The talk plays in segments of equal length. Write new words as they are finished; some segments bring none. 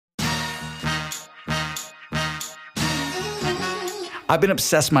I've been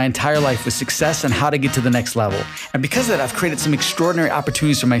obsessed my entire life with success and how to get to the next level. And because of that, I've created some extraordinary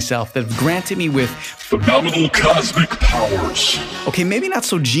opportunities for myself that have granted me with phenomenal cosmic powers. Okay, maybe not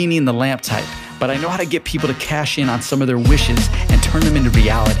so genie in the lamp type, but I know how to get people to cash in on some of their wishes and turn them into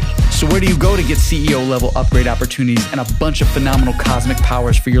reality. So where do you go to get CEO level upgrade opportunities and a bunch of phenomenal cosmic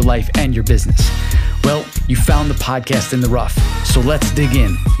powers for your life and your business? Well, you found the podcast in the rough. So let's dig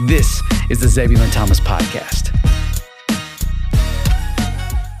in. This is the Zebulon Thomas Podcast.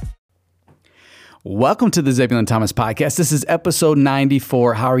 Welcome to the Zebulon Thomas Podcast. This is episode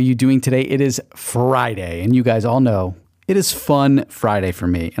 94. How are you doing today? It is Friday, and you guys all know it is Fun Friday for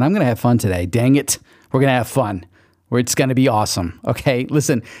me, and I'm going to have fun today. Dang it. We're going to have fun. It's going to be awesome. Okay,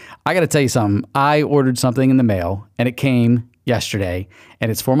 listen, I got to tell you something. I ordered something in the mail, and it came yesterday,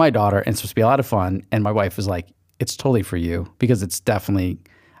 and it's for my daughter, and it's supposed to be a lot of fun, and my wife was like, it's totally for you, because it's definitely,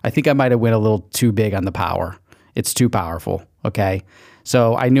 I think I might have went a little too big on the power. It's too powerful, okay?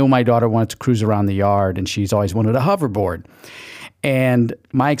 So I knew my daughter wanted to cruise around the yard, and she's always wanted a hoverboard. And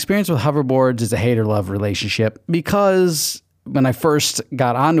my experience with hoverboards is a hate-or-love relationship, because when I first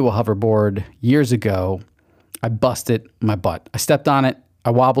got onto a hoverboard years ago, I busted my butt. I stepped on it, I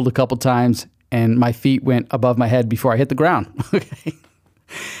wobbled a couple times, and my feet went above my head before I hit the ground. Okay,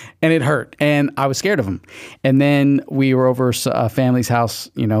 and it hurt, and I was scared of them. And then we were over a family's house,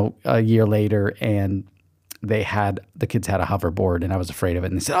 a year later, and the kids had a hoverboard, and I was afraid of it.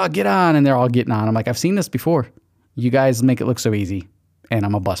 And they said, "Oh, get on!" And they're all getting on. I'm like, "I've seen this before. You guys make it look so easy, and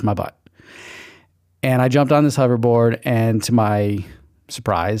I'm gonna bust my butt." And I jumped on this hoverboard, and to my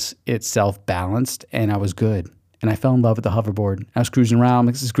surprise, it self-balanced, and I was good. And I fell in love with the hoverboard. I was cruising around. I'm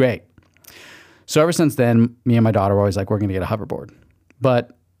like, this is great. So ever since then, me and my daughter were always like, we're going to get a hoverboard.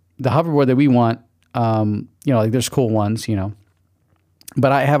 But the hoverboard that we want, there's cool ones,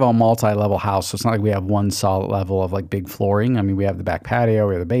 but I have a multi-level house. So it's not like we have one solid level of like big flooring. I mean, we have the back patio,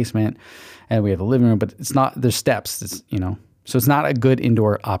 we have the basement, and we have the living room, but it's not, there's steps, so it's not a good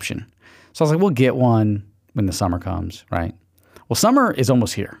indoor option. So I was like, we'll get one when the summer comes, right? Well, summer is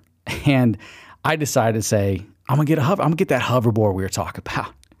almost here. And I decided to say, I'm going to get that hoverboard we were talking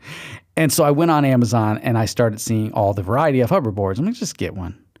about. And so I went on Amazon and I started seeing all the variety of hoverboards. I'm going to just get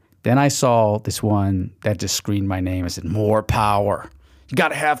one. Then I saw this one that just screamed my name. I said, more power. You got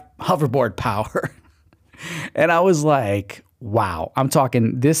to have hoverboard power. And I was like, wow. I'm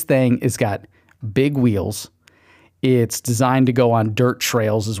talking, this thing has got big wheels. It's designed to go on dirt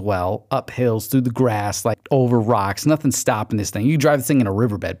trails as well, up hills, through the grass, like over rocks. Nothing's stopping this thing. You drive this thing in a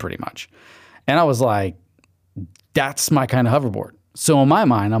riverbed pretty much. And I was like, that's my kind of hoverboard. So in my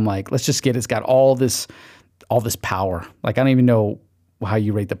mind, I'm like, let's just get it. It's got all this power. Like, I don't even know how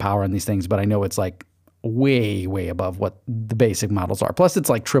you rate the power on these things, but I know it's like way, way above what the basic models are. Plus, it's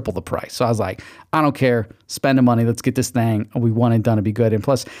like triple the price. So I was like, I don't care. Spend the money. Let's get this thing. We want it done to be good. And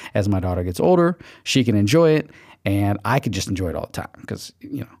plus, as my daughter gets older, she can enjoy it. And I could just enjoy it all the time because,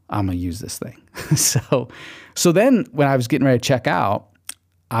 I'm going to use this thing. So then when I was getting ready to check out,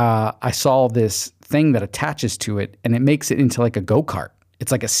 I saw this thing that attaches to it, and it makes it into like a go-kart.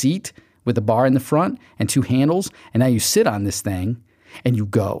 It's like a seat with a bar in the front and two handles. And now you sit on this thing and you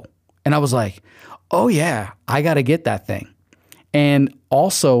go. And I was like, oh yeah, I got to get that thing. And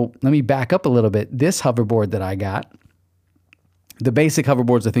also, let me back up a little bit. This hoverboard that I got, the basic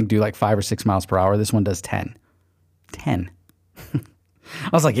hoverboards I think do like 5 or 6 miles per hour. This one does 10. I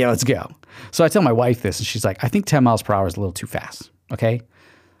was like, yeah, let's go. So I tell my wife this, and she's like, I think 10 miles per hour is a little too fast. Okay.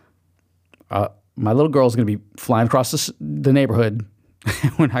 My little girl's going to be flying across the neighborhood.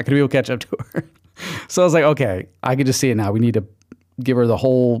 We're not going to be able to catch up to her. So I was like, okay, I can just see it now. We need to give her the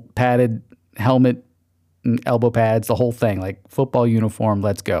whole padded helmet and elbow pads, the whole thing, like football uniform.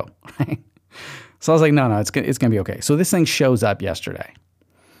 Let's go. So I was like, no, it's going to be okay. So this thing shows up yesterday,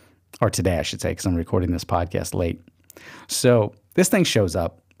 or today, I should say, because I'm recording this podcast late. So this thing shows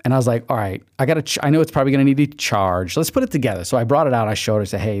up, and I was like, all right, I know it's probably going to need to charge. Let's put it together. So I brought it out. I showed her,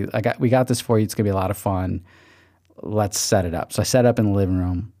 said, hey, we got this for you. It's going to be a lot of fun. Let's set it up. So I set it up in the living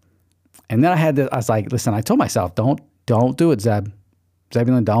room. And then I was like, listen, I told myself, don't do it,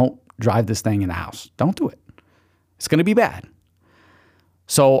 Zebulon, don't drive this thing in the house. Don't do it. It's going to be bad.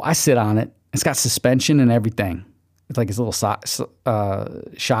 So I sit on it. It's got suspension and everything. It's like his little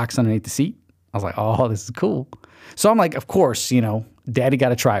shocks underneath the seat. I was like, oh, this is cool. So I'm like, of course, daddy got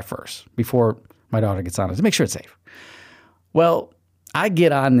to try it first before my daughter gets on it to make sure it's safe. Well, I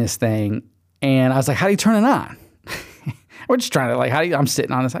get on this thing and I was like, how do you turn it on? We're just trying to I'm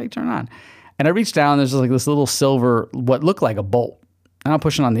sitting on this. How do you turn it on? And I reached down. There's like this little silver, what looked like a bolt. And I'm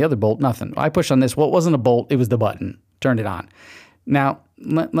pushing on the other bolt. Nothing. I pushed on this. Well, it wasn't a bolt. It was the button. Turned it on. Now,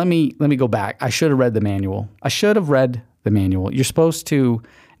 let me go back. I should have read the manual. I should have read the manual. You're supposed to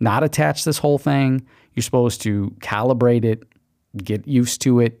not attach this whole thing. You're supposed to calibrate it, get used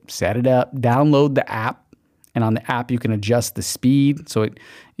to it, set it up, download the app. And on the app, you can adjust the speed. So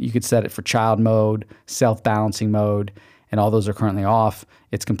you could set it for child mode, self-balancing mode, and all those are currently off.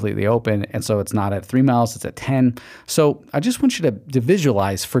 It's completely open. And so it's not at 3 miles, it's at 10. So I just want you to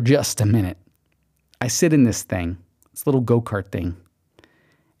visualize for just a minute. I sit in this thing, this little go-kart thing,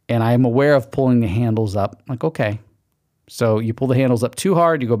 and I am aware of pulling the handles up. Like, okay. So you pull the handles up too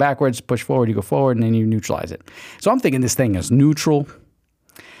hard, you go backwards, push forward, you go forward, and then you neutralize it. So I'm thinking this thing is neutral.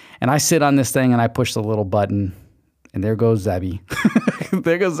 And I sit on this thing and I push the little button, and there goes Zebby.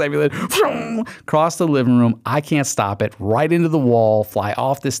 There goes Zebby. Across the living room. I can't stop it. Right into the wall, fly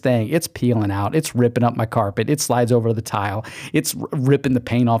off this thing. It's peeling out. It's ripping up my carpet. It slides over the tile. It's ripping the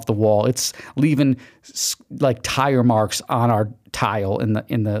paint off the wall. It's leaving like tire marks on our tile in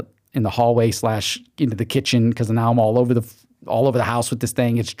the hallway / into the kitchen, because now I'm all over the house with this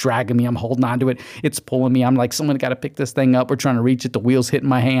thing. It's dragging me. I'm holding on to it. It's pulling me. I'm like, someone got to pick this thing up. We're trying to reach it. The wheels hitting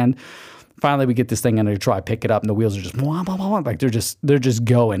my hand. Finally, we get this thing under control. I pick it up, and the wheels are just like they're just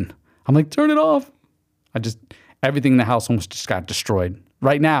going. I'm like, turn it off. Everything in the house almost just got destroyed.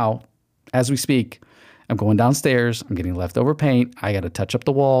 Right now, as we speak, I'm going downstairs. I'm getting leftover paint. I got to touch up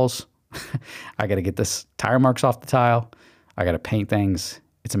the walls. I got to get this tire marks off the tile. I got to paint things.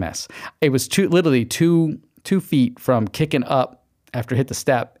 It's a mess. It was literally 2 feet from kicking up after I hit the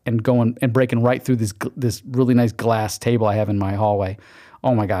step and going and breaking right through this really nice glass table I have in my hallway.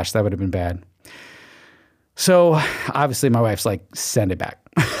 Oh my gosh, that would have been bad. So obviously my wife's like, send it back.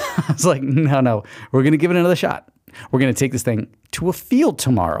 I was like, no, we're going to give it another shot. We're going to take this thing to a field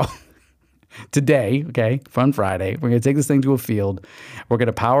tomorrow. Today, okay, Fun Friday. We're going to take this thing to a field. We're going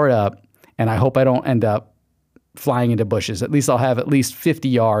to power it up, and I hope I don't end up flying into bushes. At least I'll have at least 50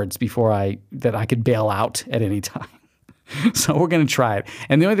 yards before I could bail out at any time. So we're going to try it.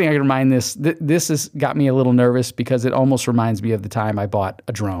 And the only thing I can remind this has got me a little nervous because it almost reminds me of the time I bought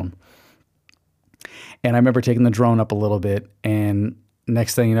a drone. And I remember taking the drone up a little bit, and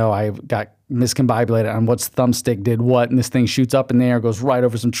next thing you know, I got miscombobulated on what's thumbstick did what, and this thing shoots up in the air, goes right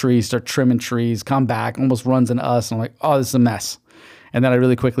over some trees, start trimming trees, come back, almost runs into us. And I'm like, oh, this is a mess. And then I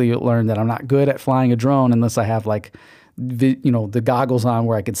really quickly learned that I'm not good at flying a drone unless I have like the goggles on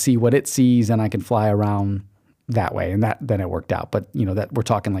where I can see what it sees and I can fly around that way. And then it worked out. But that we're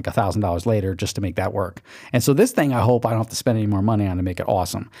talking like $1,000 later just to make that work. And so this thing, I hope I don't have to spend any more money on to make it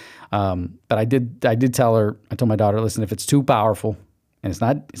awesome. But I did tell her, I told my daughter, listen, if it's too powerful and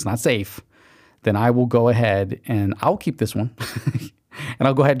it's not safe, then I will go ahead and I'll keep this one. And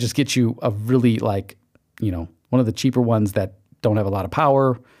I'll go ahead and just get you a really one of the cheaper ones that don't have a lot of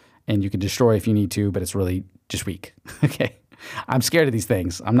power and you can destroy if you need to, but it's really just weak. Okay. I'm scared of these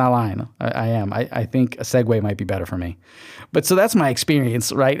things. I'm not lying. I am. I think a Segway might be better for me. But so that's my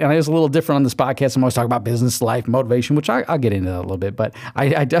experience, right? And it was a little different on this podcast. I'm always talking about business, life, motivation, which I'll get into that a little bit. But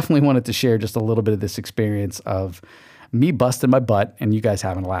I definitely wanted to share just a little bit of this experience of me busting my butt and you guys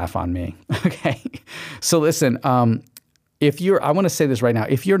having a laugh on me. Okay. So listen, I want to say this right now.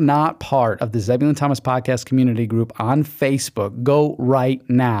 If you're not part of the Zebulon Thomas Podcast community group on Facebook, go right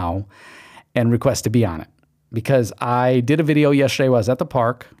now and request to be on it. Because I did a video yesterday while I was at the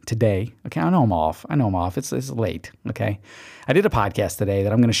park today. Okay, I know I'm off. It's late, okay? I did a podcast today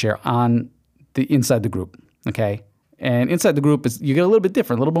that I'm going to share on the inside the group, okay? And inside the group you get a little bit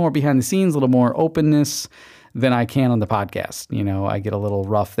different, a little more behind the scenes, a little more openness than I can on the podcast. I get a little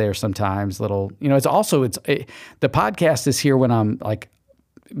rough there sometimes, the podcast is here when I'm like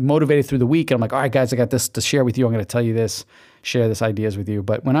motivated through the week and I'm like, all right, guys, I got this to share with you. I'm going to tell you this, share this ideas with you.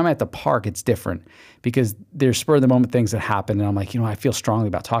 But when I'm at the park, it's different because there's spur of the moment things that happen. And I'm like, I feel strongly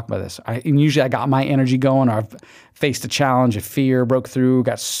about talking about this. And usually I got my energy going, or I've faced a challenge, a fear, broke through,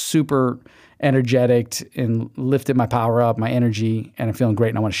 got super energetic and lifted my power up, my energy, and I'm feeling great.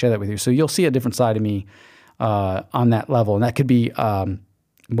 And I want to share that with you. So you'll see a different side of me on that level. And that could be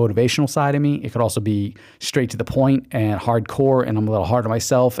motivational side of me. It could also be straight to the point and hardcore, and I'm a little hard on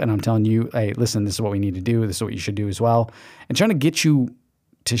myself, and I'm telling you, hey, listen, this is what we need to do. This is what you should do as well. And trying to get you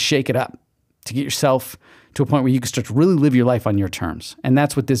to shake it up, to get yourself to a point where you can start to really live your life on your terms. And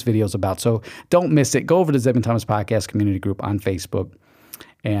that's what this video is about. So don't miss it. Go over to Zebulon Thomas Podcast community group on Facebook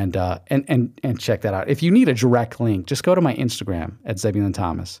and check that out. If you need a direct link, just go to my Instagram at Zebulon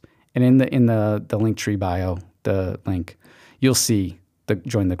Thomas. And in the Linktree bio, the link, you'll see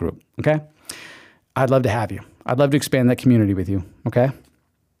join the group, okay? I'd love to have you. I'd love to expand that community with you, okay?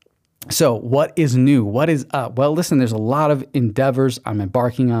 So what is new? What is up? Well, listen, there's a lot of endeavors I'm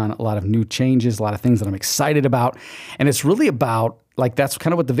embarking on, a lot of new changes, a lot of things that I'm excited about. And it's really about like that's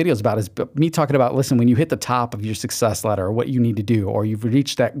kind of what the video is about, is me talking about, listen, when you hit the top of your success ladder, or what you need to do, or you've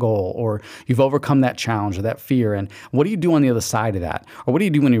reached that goal, or you've overcome that challenge or that fear, and what do you do on the other side of that? Or what do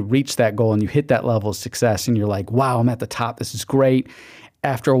you do when you reach that goal and you hit that level of success and you're like, wow, I'm at the top, this is great.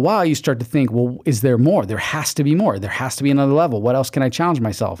 After a while, you start to think, well, is there more? There has to be more. There has to be another level. What else can I challenge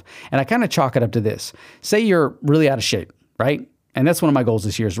myself? And I kind of chalk it up to this. Say you're really out of shape, right? And that's one of my goals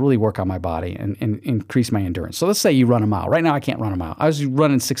this year, is really work on my body and increase my endurance. So let's say you run a mile. Right now, I can't run a mile. I was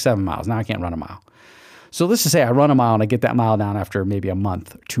running 6-7 miles. Now I can't run a mile. So let's just say I run a mile and I get that mile down after maybe a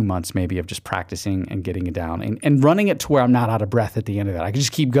month, 2 months maybe of just practicing and getting it down and running it to where I'm not out of breath at the end of that. I can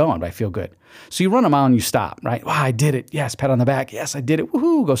just keep going, but I feel good. So you run a mile and you stop, right? Wow, I did it. Yes, pat on the back. Yes, I did it.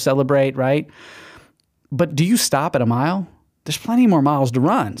 Woohoo, go celebrate, right? But do you stop at a mile? There's plenty more miles to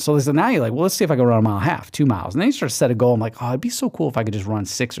run. So now you're like, well, let's see if I can run a mile and a half, 2 miles. And then you start to set a goal. I'm like, oh, it'd be so cool if I could just run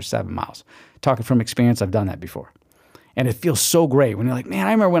 6 or 7 miles. Talking from experience, I've done that before. And it feels so great when you're like, man,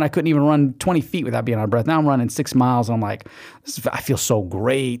 I remember when I couldn't even run 20 feet without being out of breath. Now I'm running 6 miles. And I'm like, I feel so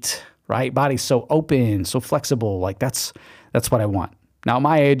great, right? Body's so open, so flexible. Like that's what I want. Now at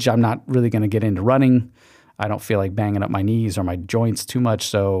my age, I'm not really going to get into running. I don't feel like banging up my knees or my joints too much.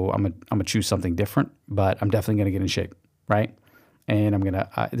 So I'm gonna choose something different, but I'm definitely going to get in shape. Right? And I'm going to,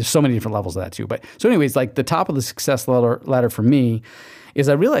 there's so many different levels of that too. But so anyways, like the top of the success ladder for me is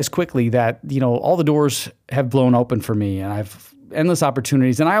I realized quickly that, all the doors have blown open for me and I've endless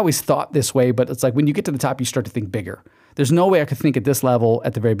opportunities. And I always thought this way, but it's like when you get to the top, you start to think bigger. There's no way I could think at this level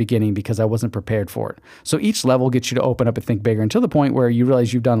at the very beginning because I wasn't prepared for it. So each level gets you to open up and think bigger until the point where you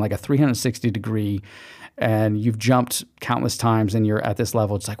realize you've done like a 360 degree and you've jumped countless times and you're at this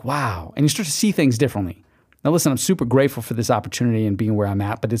level. It's like, wow. And you start to see things differently. Now, listen, I'm super grateful for this opportunity and being where I'm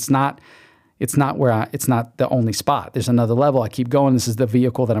at, but it's not the only spot. There's another level. I keep going. This is the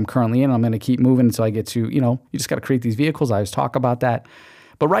vehicle that I'm currently in. I'm going to keep moving until I get to, you just got to create these vehicles. I always talk about that.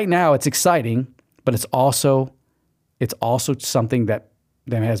 But right now it's exciting, but it's also something that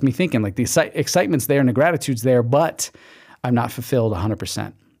has me thinking, like the excitement's there and the gratitude's there, but I'm not fulfilled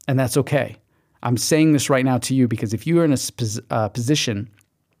 100%. And that's okay. I'm saying this right now to you because if you are in a position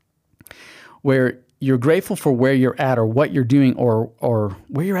where you're grateful for where you're at or what you're doing or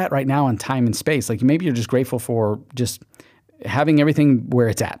where you're at right now in time and space. Like maybe you're just grateful for just having everything where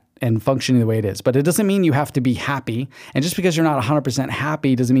it's at and functioning the way it is. But it doesn't mean you have to be happy. And just because you're not 100%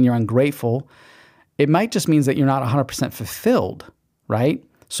 happy doesn't mean you're ungrateful. It might just means that you're not 100% fulfilled, right?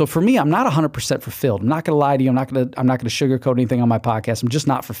 So for me, I'm not 100% fulfilled. I'm not going to lie to you. I'm not going to sugarcoat anything on my podcast. I'm just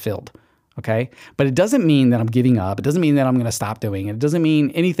not fulfilled. Okay. But it doesn't mean that I'm giving up. It doesn't mean that I'm going to stop doing it. It doesn't mean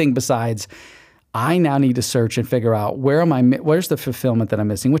anything besides I now need to search and figure out where's the fulfillment that I'm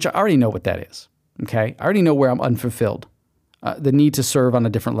missing, which I already know what that is. Okay. I already know where I'm unfulfilled. The need to serve on a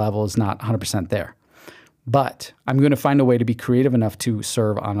different level is not 100% there. But I'm going to find a way to be creative enough to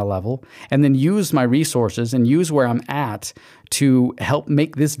serve on a level and then use my resources and use where I'm at to help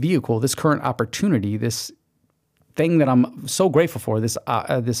make this vehicle, this current opportunity, this thing that I'm so grateful for,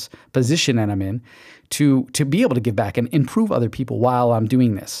 this position that I'm in, to be able to give back and improve other people while I'm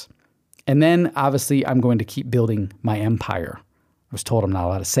doing this. And then obviously I'm going to keep building my empire. I was told I'm not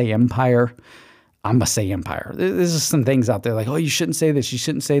allowed to say empire. I'm going to say empire. There's just some things out there like, oh, you shouldn't say this, you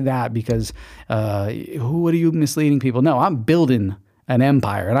shouldn't say that because what are you misleading people? No, I'm building an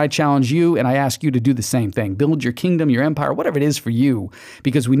empire and I challenge you and I ask you to do the same thing. Build your kingdom, your empire, whatever it is for you.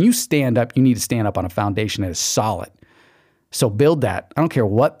 Because when you stand up, you need to stand up on a foundation that is solid. So build that. I don't care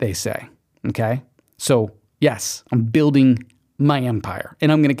what they say. Okay? So yes, I'm building my empire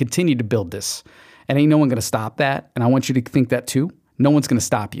and I'm going to continue to build this. And ain't no one going to stop that. And I want you to think that too. No one's going to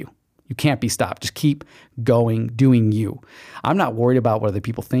stop you. You can't be stopped. Just keep going, doing you. I'm not worried about what other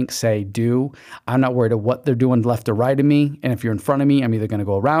people think, say, do. I'm not worried about what they're doing left or right of me. And if you're in front of me, I'm either going to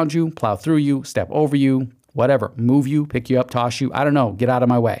go around you, plow through you, step over you, whatever, move you, pick you up, toss you. I don't know. Get out of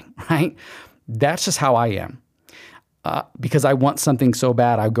my way, right? That's just how I am. Because I want something so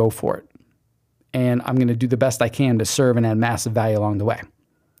bad, I go for it. And I'm going to do the best I can to serve and add massive value along the way.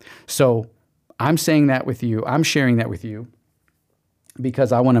 So I'm saying that with you. I'm sharing that with you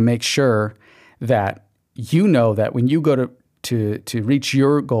because I want to make sure that you know that when you go to reach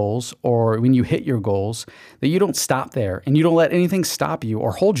your goals or when you hit your goals, that you don't stop there and you don't let anything stop you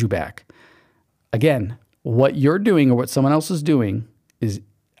or hold you back. Again, what you're doing or what someone else is doing is,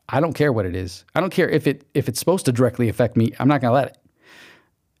 I don't care what it is. I don't care if it's supposed to directly affect me. I'm not going to let it.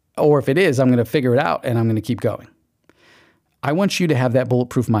 Or if it is, I'm going to figure it out and I'm going to keep going. I want you to have that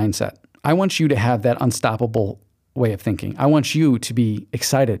bulletproof mindset. I want you to have that unstoppable way of thinking. I want you to be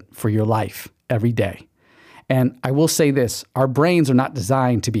excited for your life every day. And I will say this, our brains are not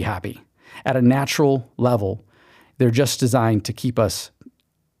designed to be happy. At a natural level, They're just designed to keep us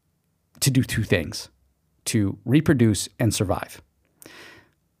to do two things: to reproduce and survive.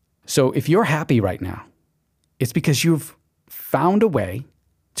 So if you're happy right now, it's because you've found a way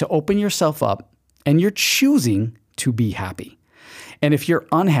to open yourself up and you're choosing to be happy. And if you're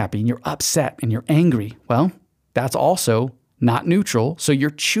unhappy and you're upset and you're angry, well, that's also not neutral. So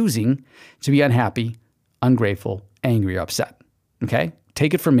you're choosing to be unhappy, ungrateful, angry, or upset. Okay?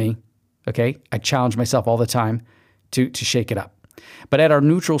 Take it from me. Okay? I challenge myself all the time to shake it up. But at our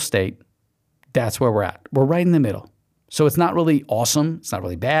neutral state, that's where we're at. We're right in the middle. So it's not really awesome. It's not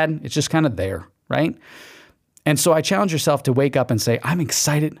really bad. It's just kind of there, right? And so I challenge yourself to wake up and say, I'm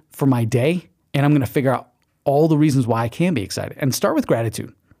excited for my day, and I'm going to figure out all the reasons why I can be excited. And start with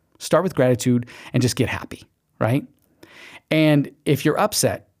gratitude. Start with gratitude and just get happy, right? And if you're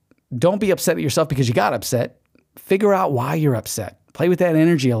upset, don't be upset at yourself because you got upset. Figure out why you're upset. Play with that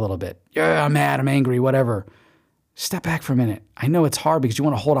energy a little bit. Yeah, I'm mad, I'm angry, whatever. Step back for a minute. I know it's hard because you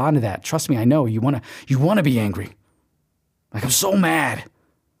want to hold on to that. Trust me, I know you want to be angry. Like, I'm so mad.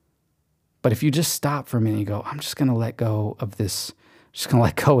 But if you just stop for a minute and you go, I'm just going to let go of this. I'm just going to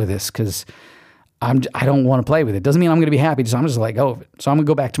let go of this because I don't want to play with it. Doesn't mean I'm going to be happy. I'm just going to let go of it. So I'm going to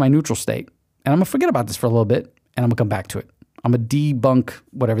go back to my neutral state. And I'm going to forget about this for a little bit. And I'm going to come back to it. I'm going to debunk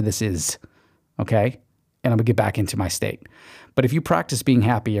whatever this is. Okay? And I'm going to get back into my state. But if you practice being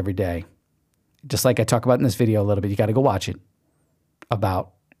happy every day, just like I talk about in this video a little bit, you got to go watch it,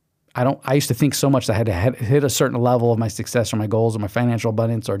 about I used to think so much that I had to hit a certain level of my success or my goals or my financial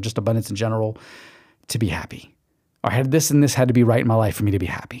abundance or just abundance in general to be happy. Or I had this and this had to be right in my life for me to be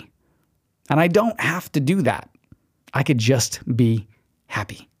happy. And I don't have to do that. I could just be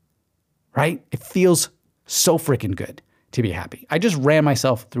happy, right? It feels so freaking good to be happy. I just ran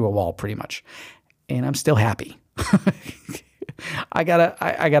myself through a wall pretty much, and I'm still happy. I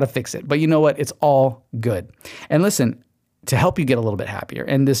gotta fix it. But you know what? It's all good. And listen, to help you get a little bit happier,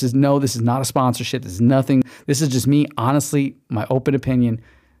 and this is not a sponsorship. This is nothing. This is just me, honestly, my open opinion,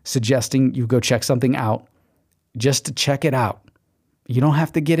 suggesting you go check something out just to check it out. You don't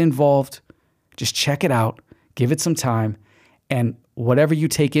have to get involved. Just check it out. Give it some time. And whatever you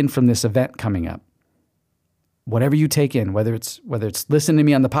take in from this event coming up, whatever you take in, whether it's listening to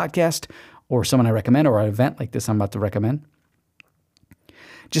me on the podcast or someone I recommend or an event like this I'm about to recommend,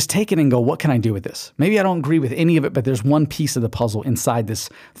 just take it and go, what can I do with this? Maybe I don't agree with any of it, but there's one piece of the puzzle inside this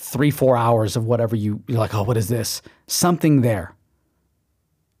 3-4 hours of whatever you're like, oh, what is this? Something there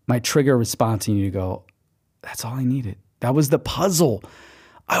might trigger a response in you to go, that's all I needed. That was the puzzle.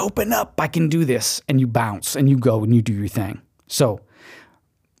 I open up, I can do this. And you bounce and you go and you do your thing. So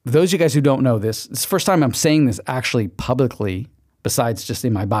for those of you guys who don't know this, it's the first time I'm saying this actually publicly, besides just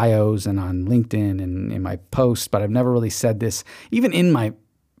in my bios and on LinkedIn and in my posts, but I've never really said this, even in my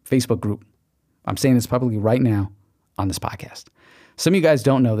Facebook group. I'm saying this publicly right now on this podcast. Some of you guys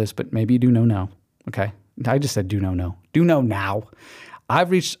don't know this, but maybe you do know now. Okay. I just said do know now.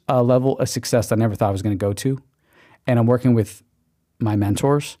 I've reached a level of success I never thought I was going to go to. And I'm working with my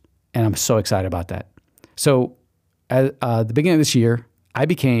mentors, and I'm so excited about that. So at the beginning of this year, I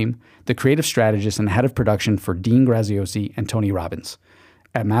became the creative strategist and head of production for Dean Graziosi and Tony Robbins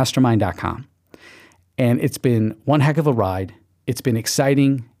at mastermind.com. And it's been one heck of a ride. It's been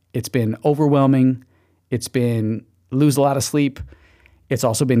exciting. It's been overwhelming. It's been lose a lot of sleep. It's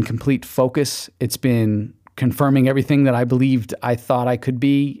also been complete focus. It's been confirming everything that I believed I thought I could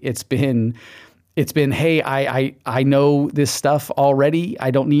be. It's been, hey, I know this stuff already.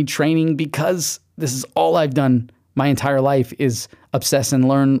 I don't need training because this is all I've done my entire life is obsess and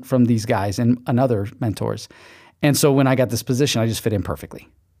learn from these guys and other mentors. And so when I got this position, I just fit in perfectly,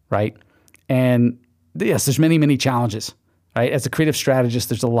 right? And yes, there's many, many challenges, right? As a creative strategist,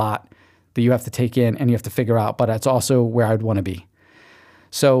 there's a lot that you have to take in and you have to figure out, but that's also where I'd want to be.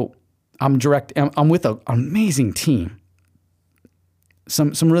 So I'm with an amazing team,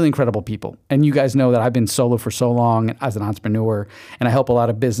 some really incredible people. And you guys know that I've been solo for so long as an entrepreneur, and I help a lot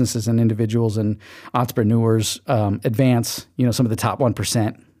of businesses and individuals and entrepreneurs advance, some of the top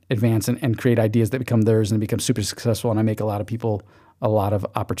 1% advance and create ideas that become theirs and become super successful. And I make a lot of people a lot of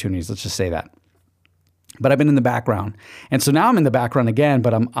opportunities. Let's just say that. But I've been in the background. And so now I'm in the background again,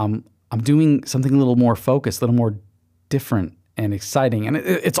 but I'm doing something a little more focused, a little more different and exciting. And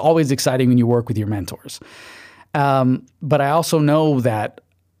it's always exciting when you work with your mentors. But I also know that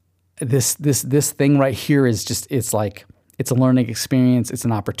this thing right here is just, it's a learning experience. It's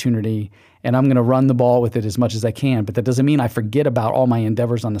an opportunity, and I'm going to run the ball with it as much as I can. But that doesn't mean I forget about all my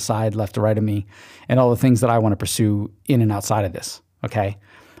endeavors on the side, left to right of me, and all the things that I want to pursue in and outside of this. Okay.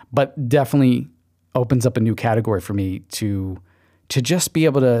 But definitely opens up a new category for me to just be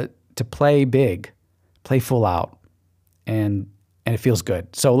able to play big, play full out, and it feels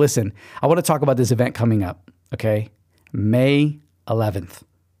good. So listen, I want to talk about this event coming up, okay? May 11th.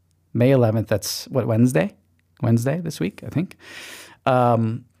 May 11th, that's what, Wednesday? Wednesday this week, I think.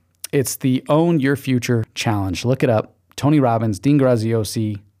 It's the Own Your Future Challenge. Look it up. Tony Robbins, Dean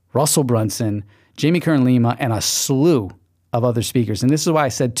Graziosi, Russell Brunson, Jamie Kern-Lima, and a slew of other speakers. And this is why I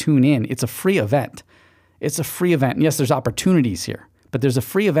said tune in. It's a free event. It's a free event. And yes, there's opportunities here, but there's a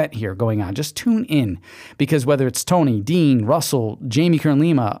free event here going on. Just tune in, because whether it's Tony, Dean, Russell, Jamie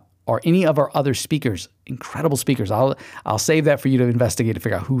Kern-Lima, or any of our other speakers, incredible speakers, I'll save that for you to investigate to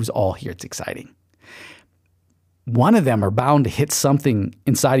figure out who's all here. It's exciting. One of them are bound to hit something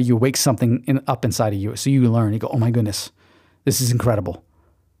inside of you, wake something up inside of you. So you learn, you go, oh my goodness, this is incredible.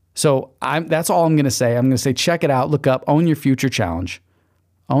 So that's all I'm going to say. I'm going to say, check it out. Look up Own Your Future Challenge.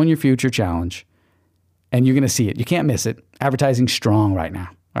 Own Your Future Challenge. And you're going to see it. You can't miss it. Advertising strong right now.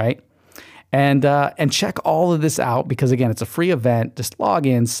 All right. And check all of this out, because again, it's a free event. Just log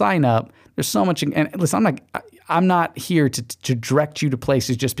in, sign up. There's so much. And listen, I'm not here to direct you to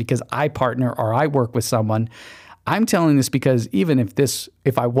places just because I partner or I work with someone. I'm telling this because even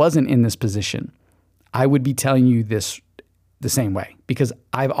if I wasn't in this position, I would be telling you this the same way, because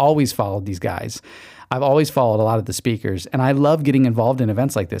I've always followed these guys. I've always followed a lot of the speakers, and I love getting involved in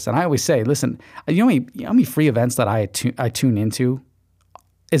events like this. And I always say, listen, you know how many free events that I tune into?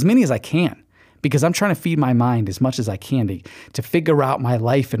 As many as I can, because I'm trying to feed my mind as much as I can to figure out my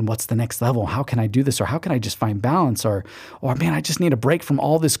life and what's the next level. How can I do this? Or how can I just find balance? Or man, I just need a break from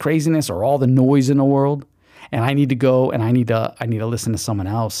all this craziness or all the noise in the world. And I need to go and I need to listen to someone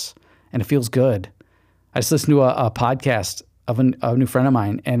else. And it feels good. I just listened to a podcast of a new friend of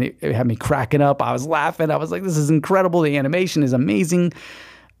mine, and it had me cracking up. I was laughing. I was like, this is incredible. The animation is amazing.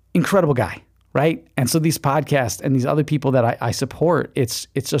 Incredible guy, right? And so these podcasts and these other people that I support, it's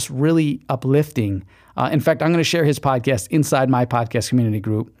just really uplifting. In fact, I'm going to share his podcast inside my podcast community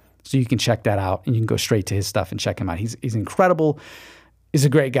group, so you can check that out and you can go straight to his stuff and check him out. He's incredible. He's a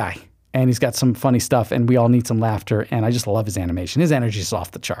great guy. And he's got some funny stuff, and we all need some laughter. And I just love his animation. His energy is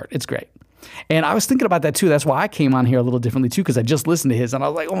off the chart. It's great. And I was thinking about that too. That's why I came on here a little differently too, because I just listened to his and I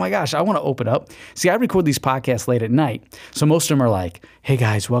was like, oh my gosh, I want to open up. See, I record these podcasts late at night. So most of them are like, hey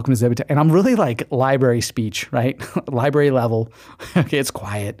guys, welcome to Zebita. And I'm really like library speech, right? Library level. Okay, it's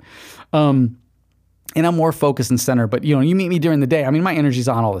quiet. And I'm more focused and centered. But you meet me during the day. I mean, my energy's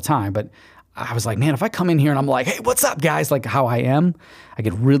on all the time, but I was like, man, if I come in here and I'm like, hey, what's up, guys? Like how I am, I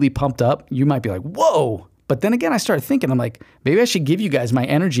get really pumped up. You might be like, whoa. But then again, I started thinking, I'm like, maybe I should give you guys my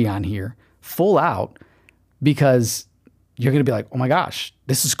energy on here full out, because you're going to be like, oh my gosh,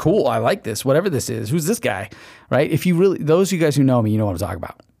 this is cool. I like this, whatever this is. Who's this guy, right? If you really, those of you guys who know me, you know what I'm talking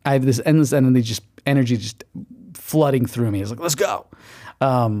about. I have this endless energy just flooding through me. It's like, let's go.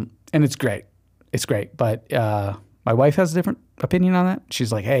 And it's great. It's great. But my wife has a different opinion on that.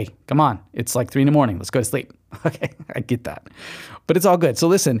 She's like, hey, come on. It's like 3 a.m. Let's go to sleep. Okay, I get that. But it's all good. So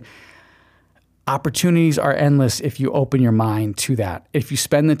listen, opportunities are endless if you open your mind to that. If you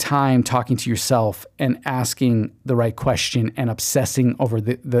spend the time talking to yourself and asking the right question and obsessing over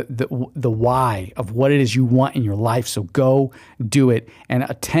the why of what it is you want in your life. So go do it and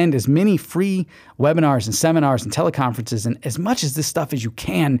attend as many free webinars and seminars and teleconferences and as much as this stuff as you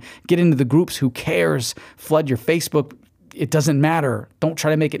can. Get into the groups. Who cares? Flood your Facebook. It doesn't matter. Don't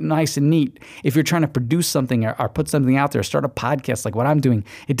try to make it nice and neat. If you're trying to produce something or put something out there, start a podcast like what I'm doing,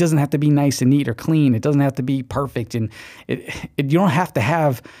 it doesn't have to be nice and neat or clean. It doesn't have to be perfect. And you don't have to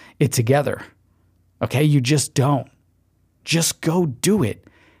have it together. Okay? You just don't. Just go do it.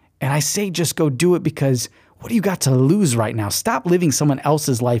 And I say just go do it because what do you got to lose right now? Stop living someone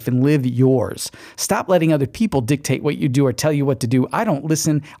else's life and live yours. Stop letting other people dictate what you do or tell you what to do. I don't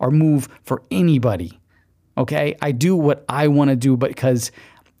listen or move for anybody. Okay, I do what I want to do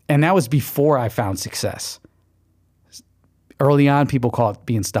and that was before I found success. Early on, people call it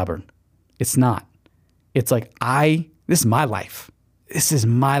being stubborn. It's not. It's like this is my life. This is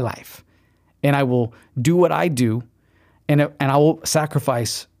my life. And I will do what I do, and I will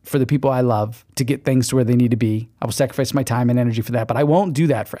sacrifice for the people I love to get things to where they need to be. I will sacrifice my time and energy for that, but I won't do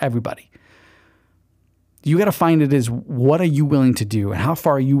that for everybody. You got to find it as what are you willing to do and how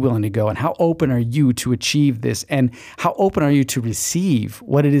far are you willing to go and how open are you to achieve this and how open are you to receive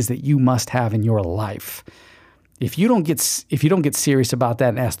what it is that you must have in your life. If you don't get serious about that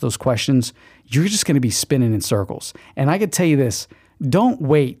and ask those questions, you're just going to be spinning in circles. And I could tell you this, don't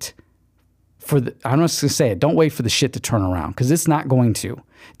wait for I'm just going to say it, don't wait for the shit to turn around because it's not going to.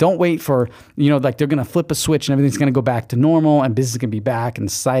 Don't wait for, like they're going to flip a switch and everything's going to go back to normal and business is going to be back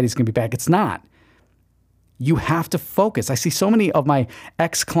and society's going to be back. It's not. You have to focus. I see so many of my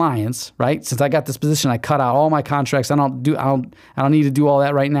ex-clients, right? Since I got this position, I cut out all my contracts. I don't need to do all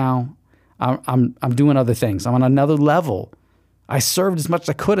that right now. I'm doing other things. I'm on another level. I served as much as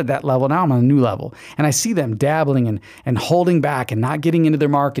I could at that level. Now I'm on a new level. And I see them dabbling and holding back and not getting into their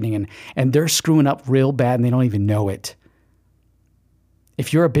marketing, and they're screwing up real bad and they don't even know it.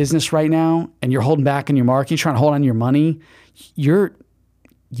 If you're a business right now and you're holding back on your marketing, trying to hold on to your money, you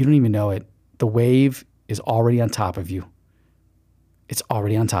don't even know it. The wave is already on top of you. It's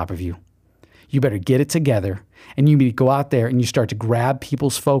already on top of you. You better get it together, and you need to go out there and you start to grab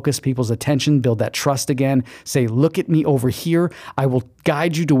people's focus, people's attention, build that trust again. Say, look at me over here. I will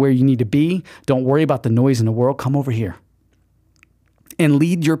guide you to where you need to be. Don't worry about the noise in the world. Come over here. And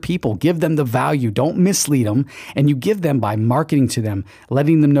lead your people. Give them the value. Don't mislead them. And you give them by marketing to them,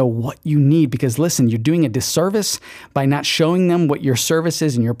 letting them know what you need. Because listen, you're doing a disservice by not showing them what your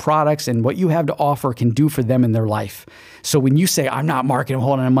services and your products and what you have to offer can do for them in their life. So when you say, I'm not marketing, I'm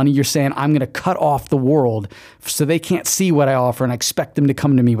holding on money, you're saying, I'm going to cut off the world so they can't see what I offer and I expect them to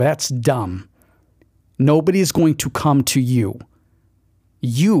come to me. But that's dumb. Nobody is going to come to you.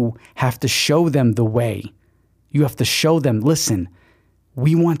 You have to show them the way. You have to show them, listen,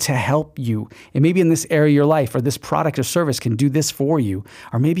 we want to help you. And maybe in this area of your life or this product or service can do this for you.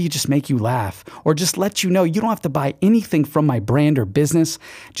 Or maybe you just make you laugh or just let you know you don't have to buy anything from my brand or business.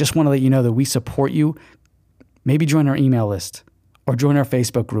 Just want to let you know that we support you. Maybe join our email list or join our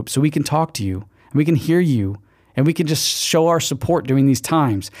Facebook group so we can talk to you and we can hear you and we can just show our support during these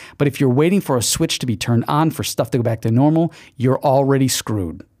times. But if you're waiting for a switch to be turned on for stuff to go back to normal, you're already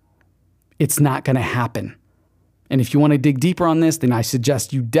screwed. It's not going to happen. And if you want to dig deeper on this, then I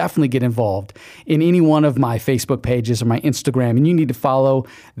suggest you definitely get involved in any one of my Facebook pages or my Instagram. And you need to follow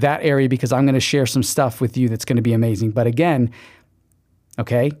that area because I'm going to share some stuff with you that's going to be amazing. But again,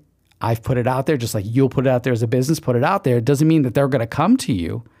 okay, I've put it out there just like you'll put it out there as a business, put it out there. It doesn't mean that they're going to come to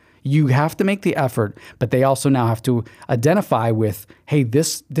you. You have to make the effort, but they also now have to identify with, hey,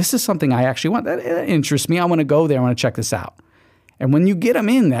 this is something I actually want. That interests me. I want to go there. I want to check this out. And when you get them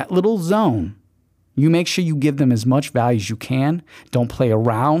in that little zone, you make sure you give them as much value as you can. Don't play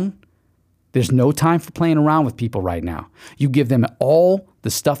around. There's no time for playing around with people right now. You give them all the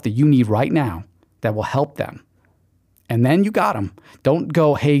stuff that you need right now that will help them. And then you got them. Don't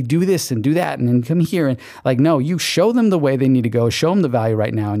go, hey, do this and do that and then come here. And like, no, you show them the way they need to go. Show them the value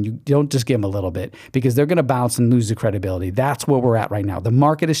right now. And you don't just give them a little bit because they're going to bounce and lose the credibility. That's where we're at right now. The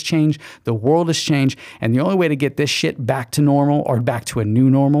market has changed. The world has changed. And the only way to get this shit back to normal or back to a new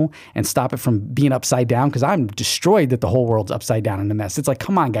normal and stop it from being upside down, because I'm destroyed that the whole world's upside down in a mess. It's like,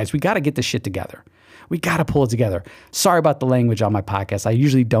 come on, guys, we got to get this shit together. We got to pull it together. Sorry about the language on my podcast. I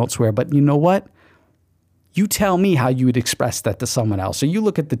usually don't swear, but you know what? You tell me how you would express that to someone else. So you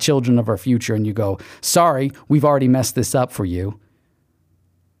look at the children of our future and you go, sorry, we've already messed this up for you,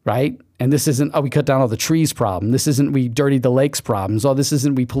 right? And this isn't, oh, we cut down all the trees problem. This isn't, we dirtied the lakes problems. Oh, this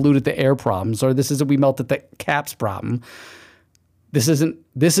isn't, we polluted the air problems. Or this isn't, we melted the caps problem. This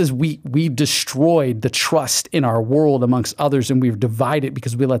is, we destroyed the trust in our world amongst others, and we've divided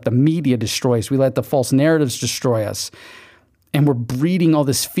because we let the media destroy us. We let the false narratives destroy us. And we're breeding all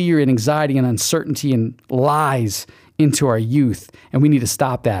this fear and anxiety and uncertainty and lies into our youth. And we need to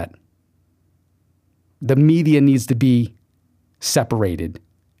stop that. The media needs to be separated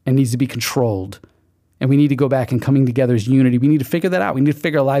and needs to be controlled. And we need to go back and coming together as unity. We need to figure that out. We need to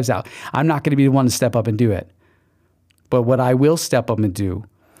figure our lives out. I'm not going to be the one to step up and do it. But what I will step up and do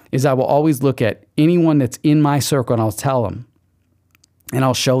is I will always look at anyone that's in my circle and I'll tell them and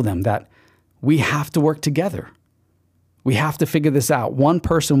I'll show them that we have to work together. We have to figure this out. One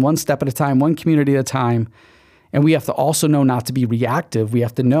person, one step at a time, one community at a time. And we have to also know not to be reactive. We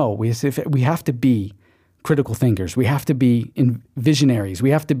have to know. We have to be critical thinkers. We have to be visionaries.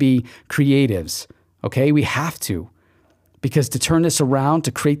 We have to be creatives. Okay? We have to. Because to turn this around,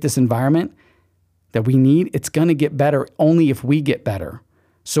 to create this environment that we need, it's going to get better only if we get better.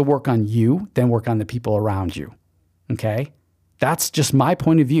 So work on you, then work on the people around you. Okay? That's just my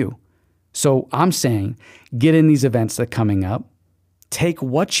point of view. So I'm saying, get in these events that are coming up. Take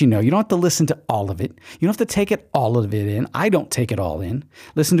what you know. You don't have to listen to all of it. You don't have to take it all of it in. I don't take it all in.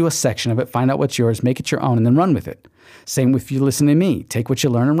 Listen to a section of it, find out what's yours, make it your own, and then run with it. Same if you listen to me. Take what you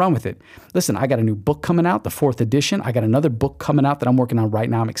learn and run with it. Listen, I got a new book coming out, the 4th edition. I got another book coming out that I'm working on right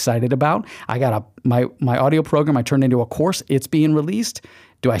now I'm excited about. I got my audio program I turned into a course. It's being released.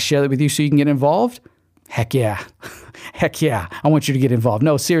 Do I share that with you so you can get involved? Heck yeah. Heck yeah. I want you to get involved.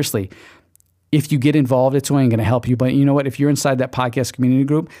 No, seriously. If you get involved, it's only going to help you. But you know what? If you're inside that podcast community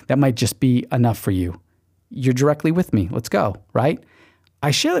group, that might just be enough for you. You're directly with me. Let's go, right?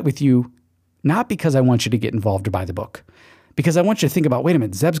 I share it with you Not because I want you to get involved or buy the book. Because I want you to think about, wait a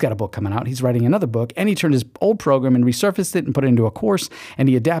minute, Zeb's got a book coming out. He's writing another book, and he turned his old program and resurfaced it and put it into a course, and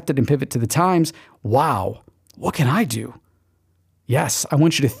he adapted and pivoted to the times. Wow, what can I do? Yes, I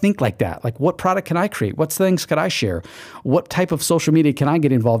want you to think like that. Like, what product can I create? What things could I share? What type of social media can I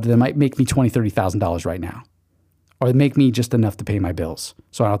get involved in that might make me $20,000, $30,000 right now? Or make me just enough to pay my bills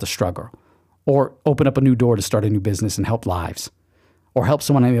so I don't have to struggle? Or open up a new door to start a new business and help lives? Or help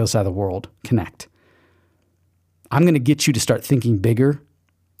someone on the other side of the world connect? I'm going to get you to start thinking bigger,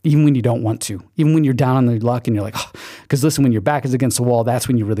 even when you don't want to, even when you're down on your luck and you're like, because listen, when your back is against the wall, that's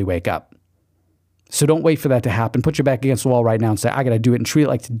when you really wake up. So don't wait for that to happen. Put your back against the wall right now and say, I got to do it, and treat it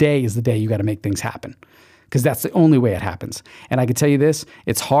like today is the day you got to make things happen, because that's the only way it happens. And I can tell you this,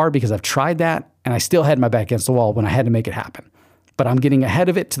 it's hard because I've tried that and I still had my back against the wall when I had to make it happen. But I'm getting ahead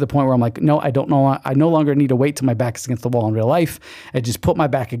of it to the point where I'm like, no, I don't know. I no longer need to wait till my back is against the wall in real life. I just put my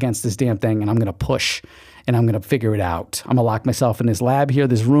back against this damn thing and I'm going to push. And I'm going to figure it out. I'm going to lock myself in this lab here,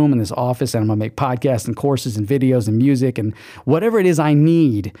 this room, in this office, and I'm going to make podcasts and courses and videos and music and whatever it is I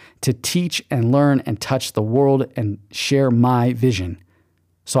need to teach and learn and touch the world and share my vision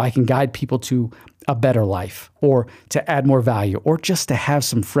so I can guide people to a better life, or to add more value, or just to have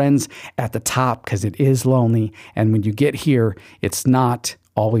some friends at the top, because it is lonely. And when you get here, it's not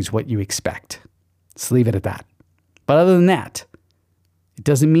always what you expect. Let's leave it at that. But other than that, it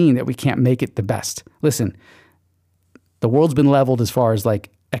doesn't mean that we can't make it the best. Listen, the world's been leveled as far as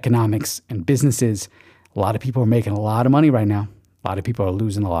like economics and businesses. A lot of people are making a lot of money right now. A lot of people are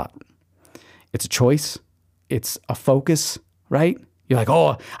losing a lot. It's a choice. It's a focus, right? You're like,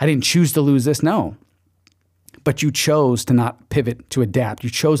 oh, I didn't choose to lose this. No. But you chose to not pivot, to adapt. You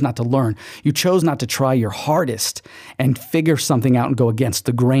chose not to learn. You chose not to try your hardest and figure something out and go against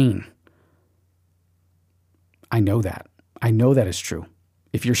the grain. I know that. I know that is true.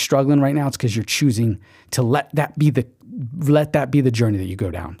 If you're struggling right now, it's because you're choosing to let that be the journey that you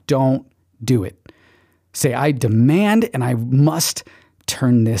go down. Don't do it. Say, I demand and I must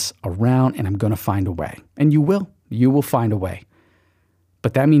turn this around, and I'm going to find a way. And you will. You will find a way.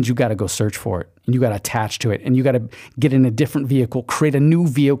 But that means you got to go search for it, and you got to attach to it, and you got to get in a different vehicle, create a new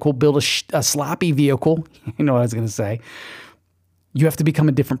vehicle, build a sloppy vehicle. You know what I was going to say. You have to become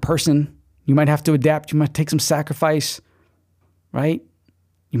a different person. You might have to adapt. You might take some sacrifice, right?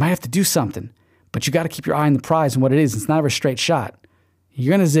 You might have to do something, but you got to keep your eye on the prize and what it is. It's never a straight shot.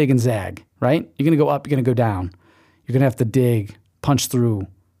 You're going to zig and zag, right? You're going to go up, you're going to go down. You're going to have to dig, punch through,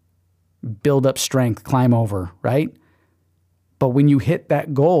 build up strength, climb over, right? But when you hit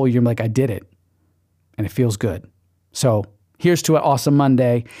that goal, you're like, I did it. And it feels good. So here's to an awesome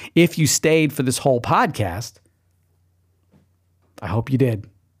Monday. If you stayed for this whole podcast, I hope you did.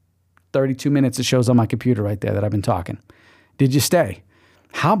 32 minutes it shows on my computer right there that I've been talking. Did you stay?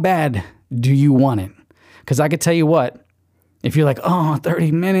 How bad do you want it? Because I could tell you what, if you're like, oh,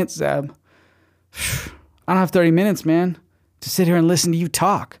 30 minutes, Zeb. I don't have 30 minutes, man, to sit here and listen to you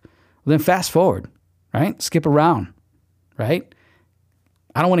talk. Well, then fast forward, right? Skip around, right?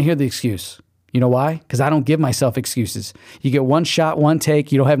 I don't want to hear the excuse. You know why? Because I don't give myself excuses. You get one shot, one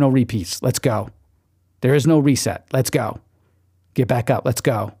take. You don't have no repeats. Let's go. There is no reset. Let's go. Get back up. Let's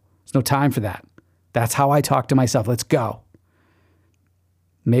go. There's no time for that. That's how I talk to myself. Let's go.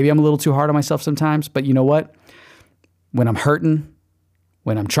 Maybe I'm a little too hard on myself sometimes, but you know what? When I'm hurting,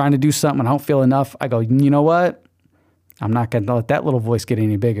 when I'm trying to do something, when I don't feel enough, I go, you know what? I'm not going to let that little voice get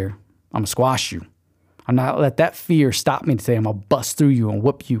any bigger. I'm going to squash you. I'm not going to let that fear stop me to say I'm going to bust through you and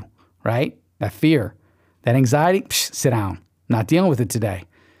whoop you, right? That fear, that anxiety, sit down. I'm not dealing with it today.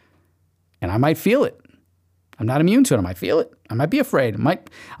 And I might feel it. I'm not immune to it. I might feel it. I might be afraid. It might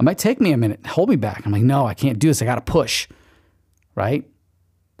take me a minute, hold me back. I'm like, no, I can't do this. I got to push, right?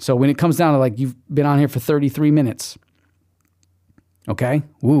 So when it comes down to like, you've been on here for 33 minutes, okay?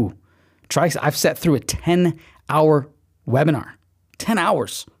 Woo. I've sat through a 10-hour webinar. 10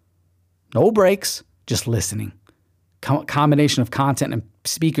 hours. No breaks, just listening. Combination of content and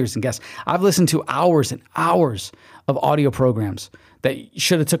speakers and guests. I've listened to hours and hours of audio programs that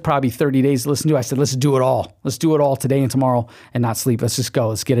should have took probably 30 days to listen to. I said, let's do it all. Let's do it all today and tomorrow and not sleep. Let's just go.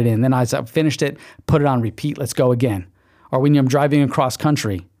 Let's get it in. Then I finished it, put it on repeat. Let's go again. Or when I'm driving across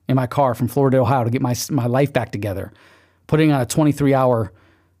country in my car from Florida to Ohio to get my life back together, putting on a 23-hour,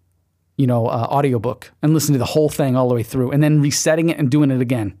 audiobook and listen to the whole thing all the way through, and then resetting it and doing it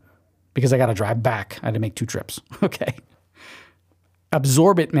again because I got to drive back. I had to make 2 trips. Okay.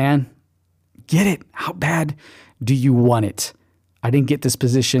 Absorb it, man. Get it. How bad do you want it? I didn't get this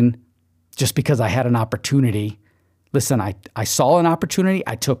position just because I had an opportunity. Listen, I saw an opportunity.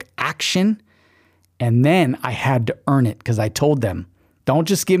 I took action, and then I had to earn it because I told them Don't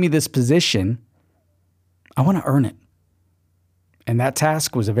just give me this position. I want to earn it. And that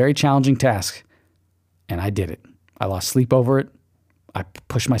task was a very challenging task. And I did it. I lost sleep over it. I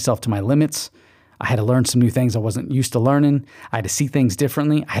pushed myself to my limits. I had to learn some new things I wasn't used to learning. I had to see things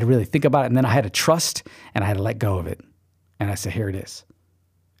differently. I had to really think about it. And then I had to trust and I had to let go of it. And I said, here it is.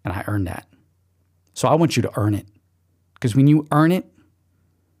 And I earned that. So I want you to earn it. Because when you earn it,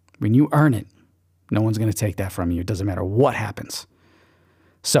 no one's going to take that from you. It doesn't matter what happens.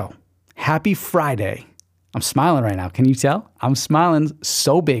 So happy Friday. I'm smiling right now. Can you tell? I'm smiling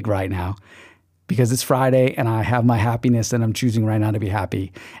so big right now because it's Friday and I have my happiness and I'm choosing right now to be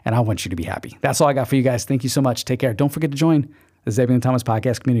happy. And I want you to be happy. That's all I got for you guys. Thank you so much. Take care. Don't forget to join the Zebulon Thomas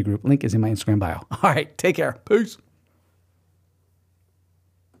Podcast Community Group. Link is in my Instagram bio. All right. Take care. Peace.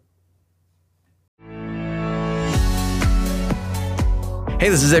 Hey,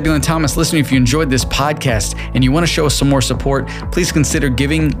 this is Zebulon Thomas. Listen, if you enjoyed this podcast and you want to show us some more support, please consider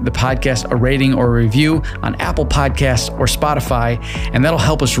giving the podcast a rating or a review on Apple Podcasts or Spotify, and that'll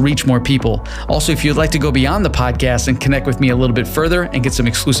help us reach more people. Also, if you'd like to go beyond the podcast and connect with me a little bit further and get some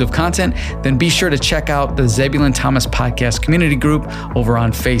exclusive content, then be sure to check out the Zebulon Thomas Podcast Community Group over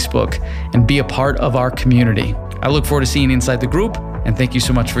on Facebook and be a part of our community. I look forward to seeing you inside the group, and thank you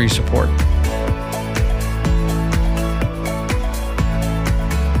so much for your support.